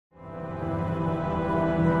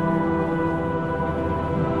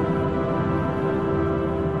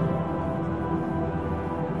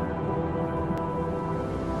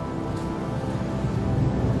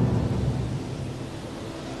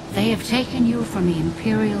have taken you from the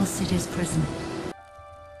Imperial City's prison.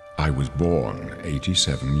 I was born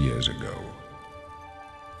 87 years ago.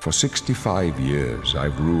 For 65 years,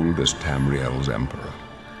 I've ruled as Tamriel's emperor.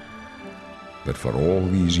 But for all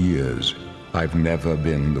these years, I've never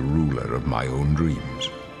been the ruler of my own dreams.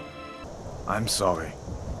 I'm sorry.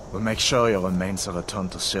 We'll make sure your remains are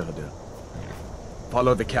returned to Cyrodiil.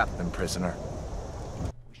 Follow the captain, prisoner.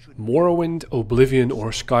 Morrowind, Oblivion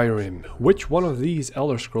or Skyrim? Which one of these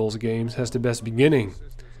Elder Scrolls games has the best beginning?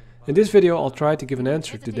 In this video I'll try to give an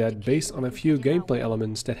answer to that based on a few gameplay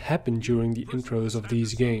elements that happen during the intros of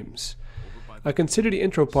these games. I consider the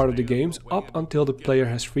intro part of the games up until the player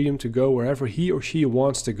has freedom to go wherever he or she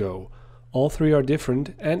wants to go. All three are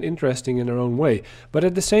different and interesting in their own way, but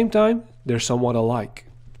at the same time they're somewhat alike.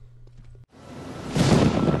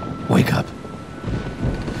 Wake up.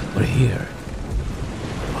 We're here.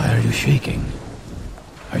 Why are you shaking?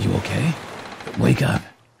 Are you okay? Wake up.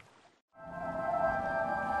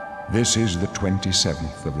 This is the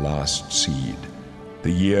 27th of Last Seed, the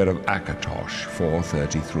year of Akatosh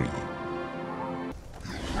 433.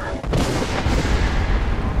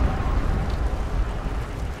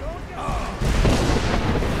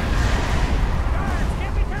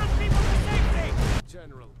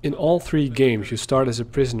 In all three games you start as a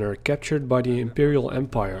prisoner captured by the Imperial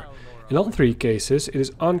Empire. In all three cases it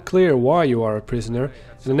is unclear why you are a prisoner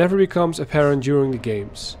and it never becomes apparent during the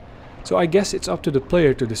games. So I guess it's up to the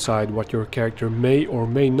player to decide what your character may or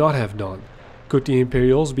may not have done. Could the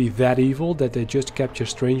Imperials be that evil that they just capture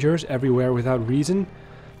strangers everywhere without reason?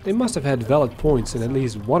 They must have had valid points in at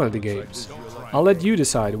least one of the games. I'll let you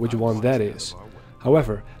decide which one that is.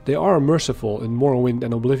 However, they are merciful in Morrowind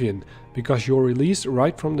and Oblivion, because you're released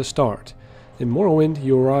right from the start. In Morrowind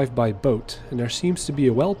you arrive by boat, and there seems to be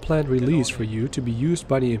a well-planned release for you to be used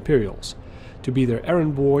by the Imperials, to be their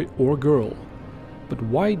errand boy or girl. But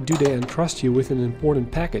why do they entrust you with an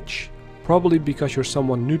important package? Probably because you're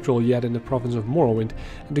someone neutral yet in the province of Morrowind,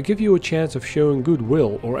 and to give you a chance of showing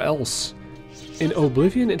goodwill, or else. In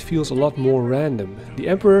Oblivion it feels a lot more random. The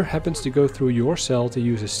Emperor happens to go through your cell to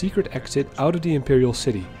use a secret exit out of the Imperial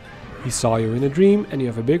City. He saw you in a dream and you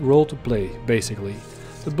have a big role to play, basically.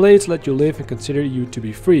 The Blades let you live and consider you to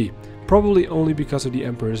be free, probably only because of the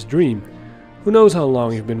Emperor's dream. Who knows how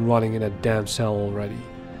long you've been rotting in that damn cell already.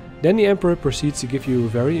 Then the Emperor proceeds to give you a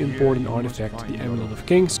very important artifact, the Amulet of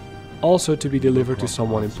Kings, also to be delivered to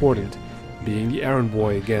someone important, being the errand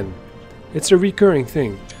boy again. It's a recurring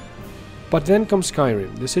thing. But then comes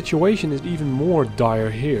Skyrim. The situation is even more dire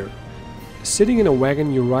here. Sitting in a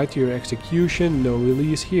wagon you ride to your execution, no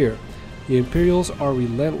release here. The Imperials are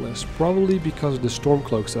relentless, probably because of the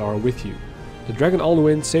Stormcloaks that are with you. The Dragon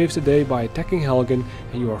Alduin saves the day by attacking Helgen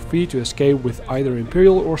and you are free to escape with either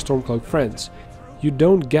Imperial or Stormcloak friends. You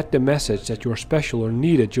don't get the message that you're special or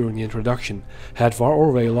needed during the introduction. Hadvar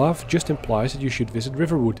or Ralof just implies that you should visit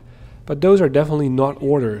Riverwood, but those are definitely not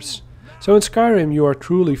orders. So in Skyrim you are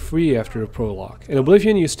truly free after a prologue. In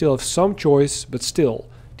Oblivion you still have some choice, but still,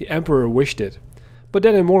 the Emperor wished it. But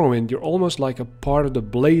then in Morrowind you're almost like a part of the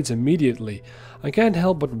Blades immediately. I can't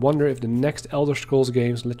help but wonder if the next Elder Scrolls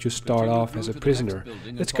games let you start off as a prisoner.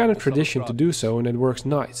 It's kind of tradition to do so and it works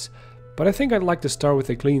nice. But I think I'd like to start with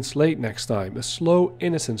a clean slate next time, a slow,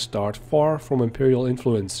 innocent start far from Imperial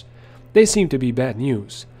influence. They seem to be bad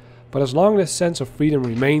news. But as long as the sense of freedom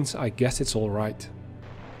remains, I guess it's alright.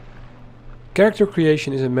 Character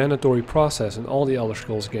creation is a mandatory process in all the Elder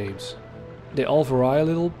Scrolls games. They all vary a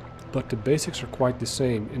little, but the basics are quite the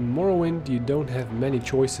same. In Morrowind you don't have many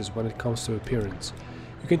choices when it comes to appearance.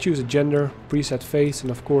 You can choose a gender, preset face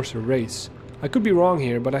and of course a race. I could be wrong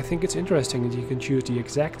here, but I think it's interesting that you can choose the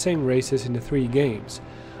exact same races in the three games.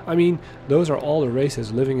 I mean, those are all the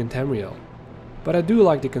races living in Tamriel. But I do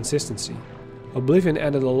like the consistency. Oblivion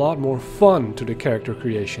added a lot more fun to the character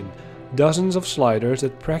creation. Dozens of sliders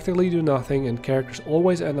that practically do nothing and characters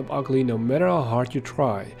always end up ugly no matter how hard you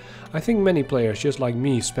try. I think many players just like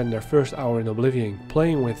me spend their first hour in Oblivion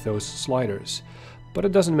playing with those sliders. But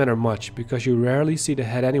it doesn't matter much because you rarely see the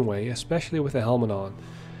head anyway, especially with the helmet on.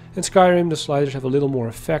 In Skyrim the sliders have a little more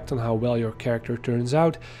effect on how well your character turns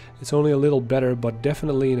out. It's only a little better but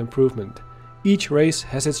definitely an improvement. Each race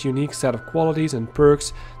has its unique set of qualities and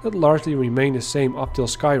perks that largely remain the same up till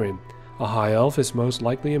Skyrim. A high elf is most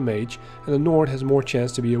likely a mage and a Nord has more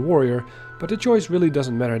chance to be a warrior, but the choice really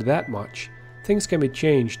doesn't matter that much. Things can be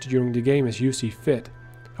changed during the game as you see fit.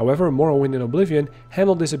 However, Morrowind and Oblivion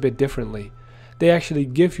handle this a bit differently. They actually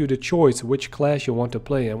give you the choice which class you want to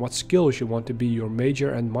play and what skills you want to be your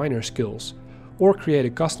major and minor skills. Or create a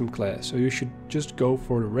custom class, so you should just go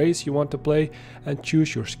for the race you want to play and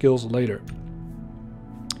choose your skills later.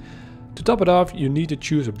 To top it off, you need to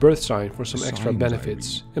choose a birth sign for some extra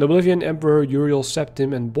benefits. In Oblivion, Emperor Uriel,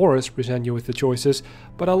 Septim and Boris present you with the choices,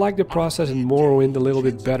 but I like the process in Morrowind a little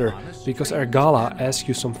bit better, because Ergala asks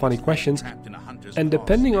you some funny questions, and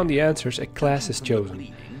depending on the answers a class is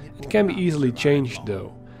chosen. It can be easily changed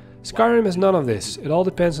though. Skyrim has none of this, it all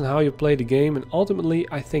depends on how you play the game, and ultimately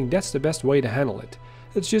I think that's the best way to handle it.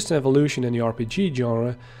 It's just an evolution in the RPG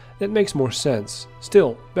genre that makes more sense.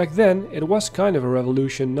 Still, back then it was kind of a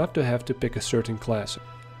revolution not to have to pick a certain class.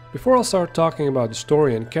 Before I start talking about the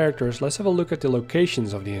story and characters, let's have a look at the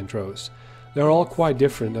locations of the intros. They're all quite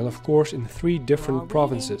different and of course in 3 different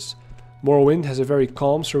provinces. Morrowind has a very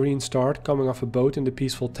calm, serene start, coming off a boat in the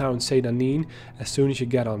peaceful town Sedanin as soon as you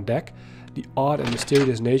get on deck. The odd and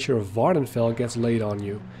mysterious nature of Vardenfell gets laid on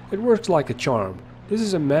you. It works like a charm. This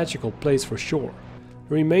is a magical place for sure.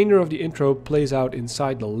 The remainder of the intro plays out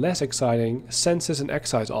inside the less exciting Census and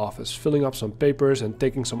Excise office, filling up some papers and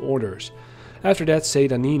taking some orders. After that,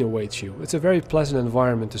 Sedanin awaits you. It's a very pleasant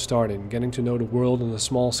environment to start in, getting to know the world on a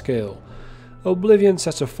small scale. Oblivion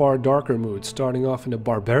sets a far darker mood, starting off in a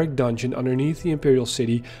barbaric dungeon underneath the Imperial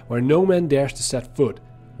City where no man dares to set foot.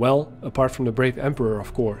 Well, apart from the brave Emperor,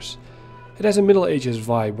 of course. It has a Middle Ages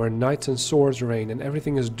vibe where knights and swords reign and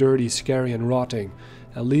everything is dirty, scary and rotting.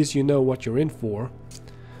 At least you know what you're in for.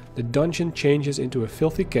 The dungeon changes into a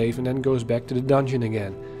filthy cave and then goes back to the dungeon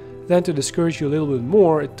again. Then to discourage you a little bit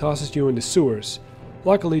more, it tosses you in the sewers.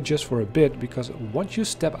 Luckily just for a bit, because once you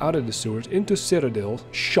step out of the sewers into Citadel,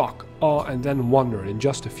 shock, awe and then wonder in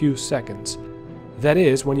just a few seconds. That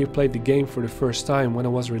is when you played the game for the first time when it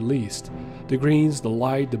was released. The greens, the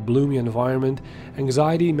light, the bloomy environment,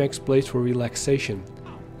 anxiety makes place for relaxation.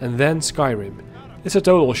 And then Skyrim. It's a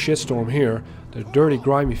total shitstorm here. The dirty,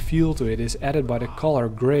 grimy feel to it is added by the color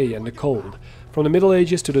grey and the cold. From the Middle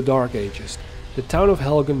Ages to the Dark Ages. The town of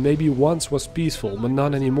Helgen maybe once was peaceful, but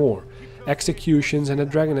not anymore. Executions and a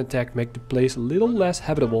dragon attack make the place a little less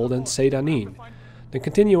habitable than Sedanin. The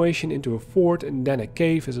continuation into a fort and then a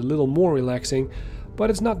cave is a little more relaxing, but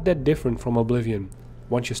it's not that different from Oblivion.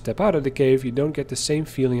 Once you step out of the cave, you don't get the same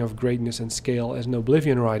feeling of greatness and scale as in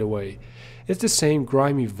Oblivion right away. It's the same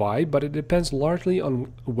grimy vibe, but it depends largely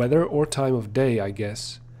on weather or time of day, I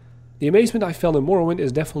guess. The amazement I felt in Morrowind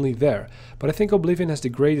is definitely there, but I think Oblivion has the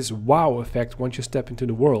greatest wow effect once you step into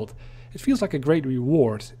the world. It feels like a great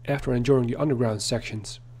reward after enjoying the underground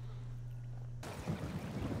sections.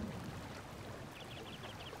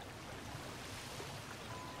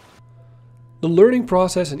 The learning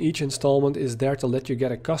process in each installment is there to let you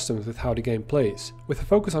get accustomed with how the game plays, with a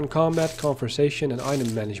focus on combat, conversation and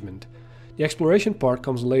item management. The exploration part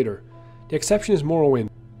comes later. The exception is Morrowind,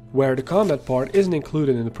 where the combat part isn't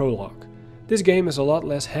included in the prologue. This game is a lot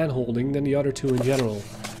less hand-holding than the other two in general.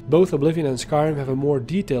 Both Oblivion and Skyrim have a more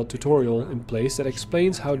detailed tutorial in place that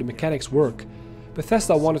explains how the mechanics work.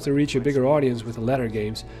 Bethesda wanted to reach a bigger audience with the latter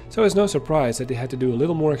games, so it's no surprise that they had to do a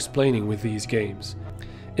little more explaining with these games.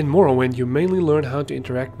 In Morrowind you mainly learn how to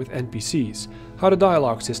interact with NPCs, how the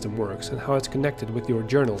dialogue system works and how it's connected with your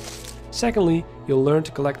journal. Secondly, you'll learn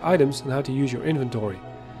to collect items and how to use your inventory,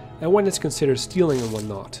 and when it's considered stealing and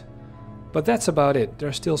whatnot. But that's about it,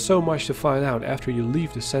 there's still so much to find out after you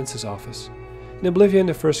leave the census office. In Oblivion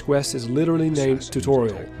the first quest is literally named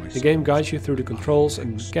Tutorial. The game guides you through the controls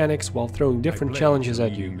and mechanics while throwing different challenges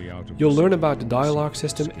at you. You'll learn about the dialogue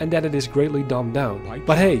system and that it is greatly dumbed down.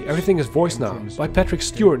 But hey, everything is voiced now, by Patrick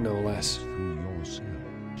Stewart no less.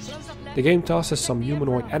 The game tosses some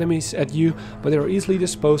humanoid enemies at you, but they are easily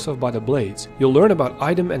disposed of by the blades. You'll learn about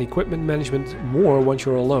item and equipment management more once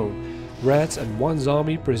you're alone. Rats and one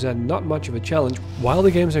zombie present not much of a challenge, while the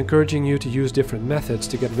game is encouraging you to use different methods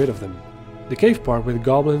to get rid of them. The cave part with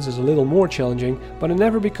goblins is a little more challenging, but it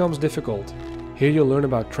never becomes difficult. Here you'll learn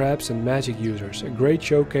about traps and magic users, a great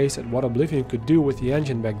showcase at what Oblivion could do with the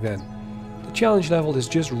engine back then. The challenge level is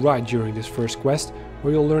just right during this first quest,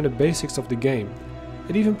 where you'll learn the basics of the game.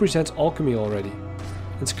 It even presents alchemy already.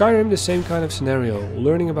 In Skyrim the same kind of scenario,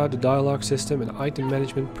 learning about the dialogue system and item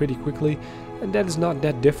management pretty quickly, and that is not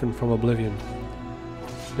that different from Oblivion.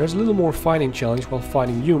 There's a little more fighting challenge while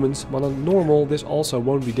fighting humans, but on normal this also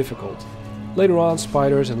won't be difficult. Later on,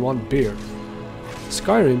 spiders and one bear.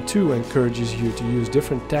 Skyrim too encourages you to use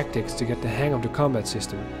different tactics to get the hang of the combat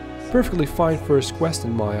system. Perfectly fine first quest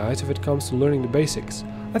in my eyes if it comes to learning the basics.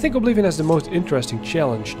 I think Oblivion has the most interesting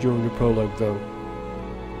challenge during the prologue though.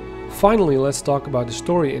 Finally, let's talk about the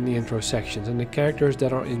story in the intro sections and the characters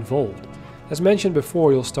that are involved. As mentioned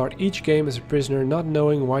before, you'll start each game as a prisoner not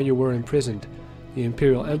knowing why you were imprisoned. The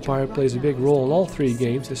Imperial Empire plays a big role in all three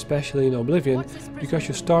games, especially in Oblivion, because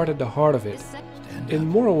you start at the heart of it. In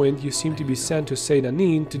Morrowind, you seem to be sent to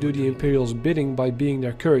Sedanin to do the Imperial's bidding by being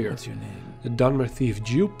their courier. What's your name? The Dunmer thief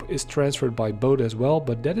Jupe is transferred by boat as well,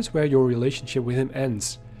 but that is where your relationship with him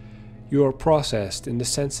ends. You are processed in the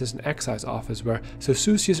Census and Excise office where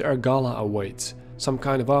Sosusius Argala awaits, some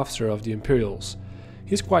kind of officer of the Imperials.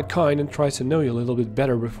 He is quite kind and tries to know you a little bit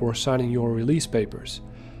better before signing your release papers.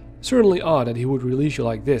 Certainly odd that he would release you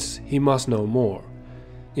like this, he must know more.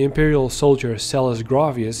 The Imperial soldier Salus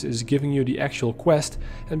Gravius is giving you the actual quest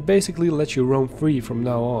and basically lets you roam free from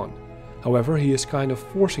now on. However, he is kind of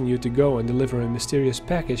forcing you to go and deliver a mysterious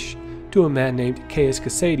package to a man named Caius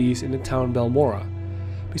Cassades in the town Belmora.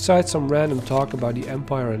 Besides some random talk about the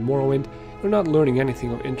Empire and Morrowind, you're not learning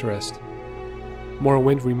anything of interest.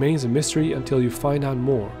 Morrowind remains a mystery until you find out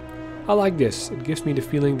more. I like this, it gives me the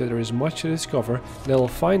feeling that there is much to discover and I will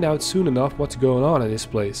find out soon enough what's going on in this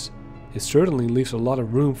place. It certainly leaves a lot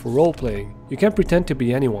of room for role-playing. You can pretend to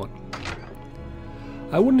be anyone.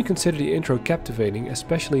 I wouldn't consider the intro captivating,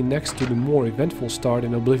 especially next to the more eventful start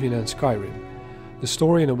in Oblivion and Skyrim. The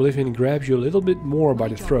story in Oblivion grabs you a little bit more by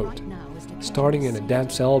the throat. Starting in a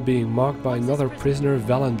damp cell, being mocked by another prisoner,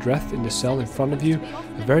 Valandreth, in the cell in front of you,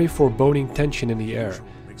 a very foreboding tension in the air.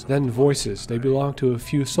 Then voices, they belong to a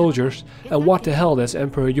few soldiers, and what the hell, that's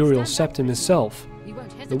Emperor Uriel Septim himself.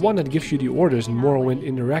 The one that gives you the orders in Morrowind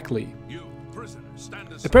indirectly.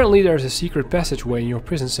 Apparently there's a secret passageway in your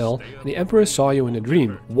prison cell and the Emperor saw you in a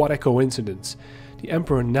dream. What a coincidence. The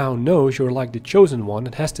Emperor now knows you're like the chosen one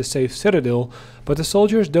and has to save Citadel, but the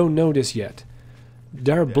soldiers don't know this yet.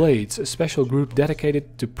 They're Blades, a special group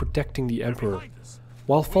dedicated to protecting the Emperor.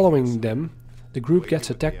 While following them, the group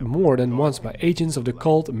gets attacked more than once by agents of the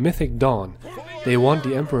cult Mythic Dawn. They want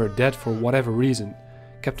the Emperor dead for whatever reason.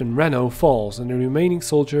 Captain Reno falls and the remaining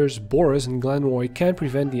soldiers, Boris and Glenroy, can't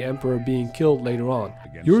prevent the Emperor being killed later on.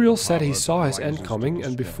 Uriel said he saw his end coming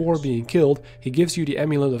and before being killed, he gives you the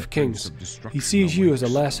Amulet of Kings. He sees you as the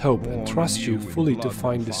last hope and trusts you fully to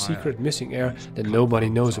find the secret missing heir that nobody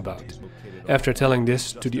knows about. After telling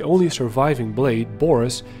this to the only surviving Blade,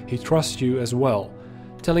 Boris, he trusts you as well,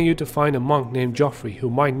 telling you to find a monk named Joffrey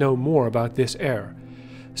who might know more about this heir.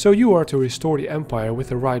 So you are to restore the Empire with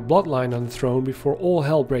the right bloodline on the throne before all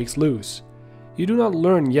hell breaks loose. You do not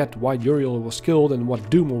learn yet why Uriel was killed and what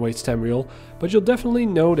doom awaits Tamriel, but you'll definitely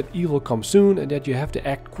know that evil comes soon and that you have to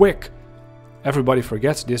act quick. Everybody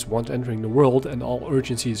forgets this once entering the world and all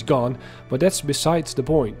urgency is gone, but that's besides the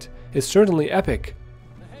point. It's certainly epic.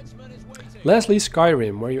 Lastly,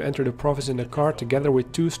 Skyrim, where you enter the province in a cart together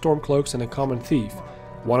with two Stormcloaks and a common thief.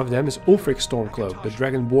 One of them is Ulfric Stormcloak, the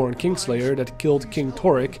dragonborn Kingslayer that killed King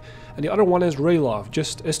Torrik, and the other one is Ralof,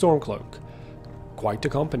 just a Stormcloak. Quite the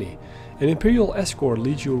company. An Imperial escort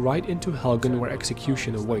leads you right into Helgen where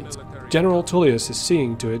execution awaits. General Tullius is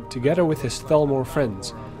seeing to it together with his Thalmor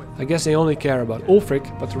friends. I guess they only care about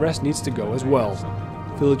Ulfric, but the rest needs to go as well.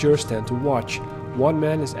 Villagers stand to watch. One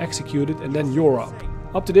man is executed and then you're up.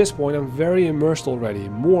 Up to this point I'm very immersed already,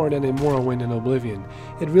 more than in Morrowind and Oblivion.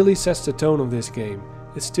 It really sets the tone of this game.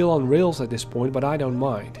 It's still on rails at this point, but I don't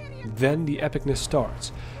mind. Then the epicness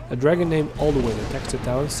starts. A dragon named Alduin attacks the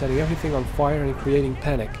town, setting everything on fire and creating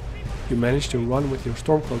panic. You manage to run with your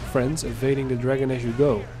Stormcloak friends, evading the dragon as you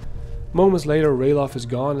go. Moments later, Ralof is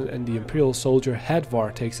gone and the Imperial soldier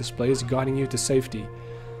Hadvar takes his place, guiding you to safety.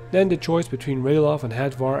 Then the choice between Ralof and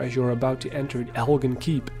Hadvar as you're about to enter Helgen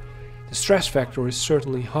Keep. The stress factor is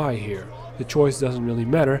certainly high here. The choice doesn't really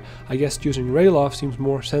matter. I guess choosing Ralof seems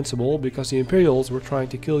more sensible because the Imperials were trying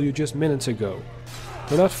to kill you just minutes ago.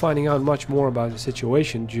 We're not finding out much more about the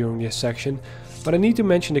situation during this section, but I need to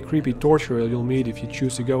mention the creepy torturer you'll meet if you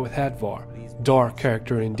choose to go with Hadvar. Dark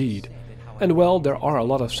character indeed. And well, there are a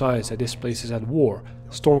lot of signs that this place is at war.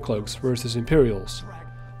 Stormcloaks versus Imperials.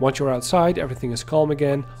 Once you're outside, everything is calm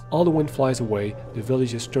again, all the wind flies away, the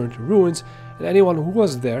village is turned to ruins, and anyone who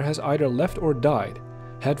was there has either left or died.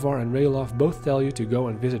 Hadvar and Ralof both tell you to go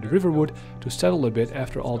and visit Riverwood to settle a bit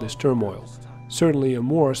after all this turmoil. Certainly a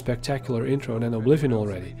more spectacular intro than Oblivion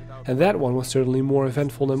already, and that one was certainly more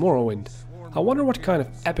eventful than Morrowind. I wonder what kind of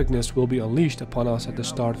epicness will be unleashed upon us at the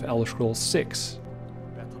start of Elder Scrolls 6.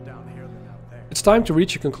 It's time to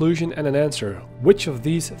reach a conclusion and an answer. Which of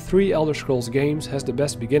these 3 Elder Scrolls games has the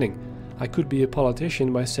best beginning? I could be a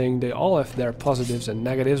politician by saying they all have their positives and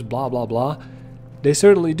negatives, blah blah blah. They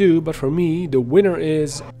certainly do, but for me, the winner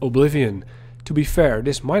is Oblivion. To be fair,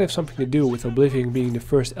 this might have something to do with Oblivion being the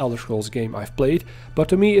first Elder Scrolls game I've played, but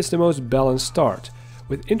to me it's the most balanced start.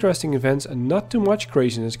 With interesting events and not too much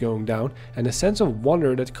craziness going down, and a sense of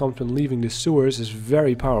wonder that comes when leaving the sewers is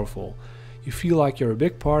very powerful. You feel like you're a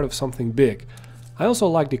big part of something big. I also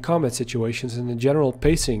like the combat situations and the general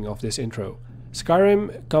pacing of this intro.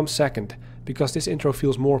 Skyrim comes second, because this intro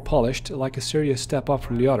feels more polished, like a serious step up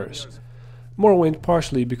from the others. Morrowind,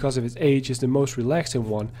 partially because of its age, is the most relaxing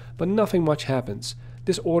one, but nothing much happens.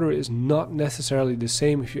 This order is not necessarily the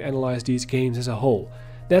same if you analyze these games as a whole.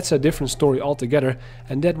 That's a different story altogether,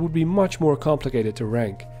 and that would be much more complicated to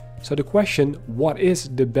rank. So the question, what is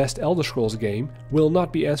the best Elder Scrolls game, will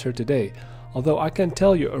not be answered today, although I can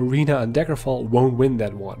tell you Arena and Daggerfall won't win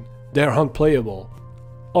that one. They're unplayable.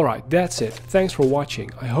 Alright, that's it. Thanks for watching.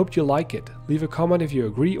 I hope you like it. Leave a comment if you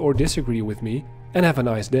agree or disagree with me, and have a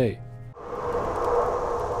nice day.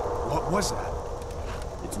 What was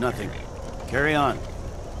that? It's nothing. Carry on.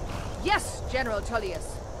 Yes, General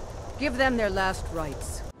Tullius. Give them their last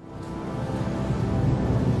rites.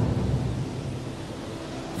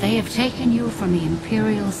 They have taken you from the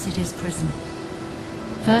Imperial City's prison.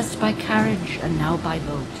 First by carriage and now by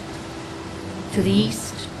boat. To the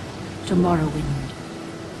east, to Morrowind.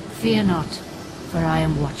 Fear not, for I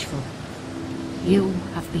am watchful. You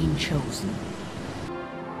have been chosen.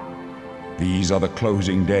 These are the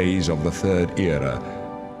closing days of the Third Era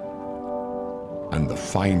and the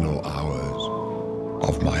final hours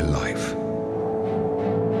of my life.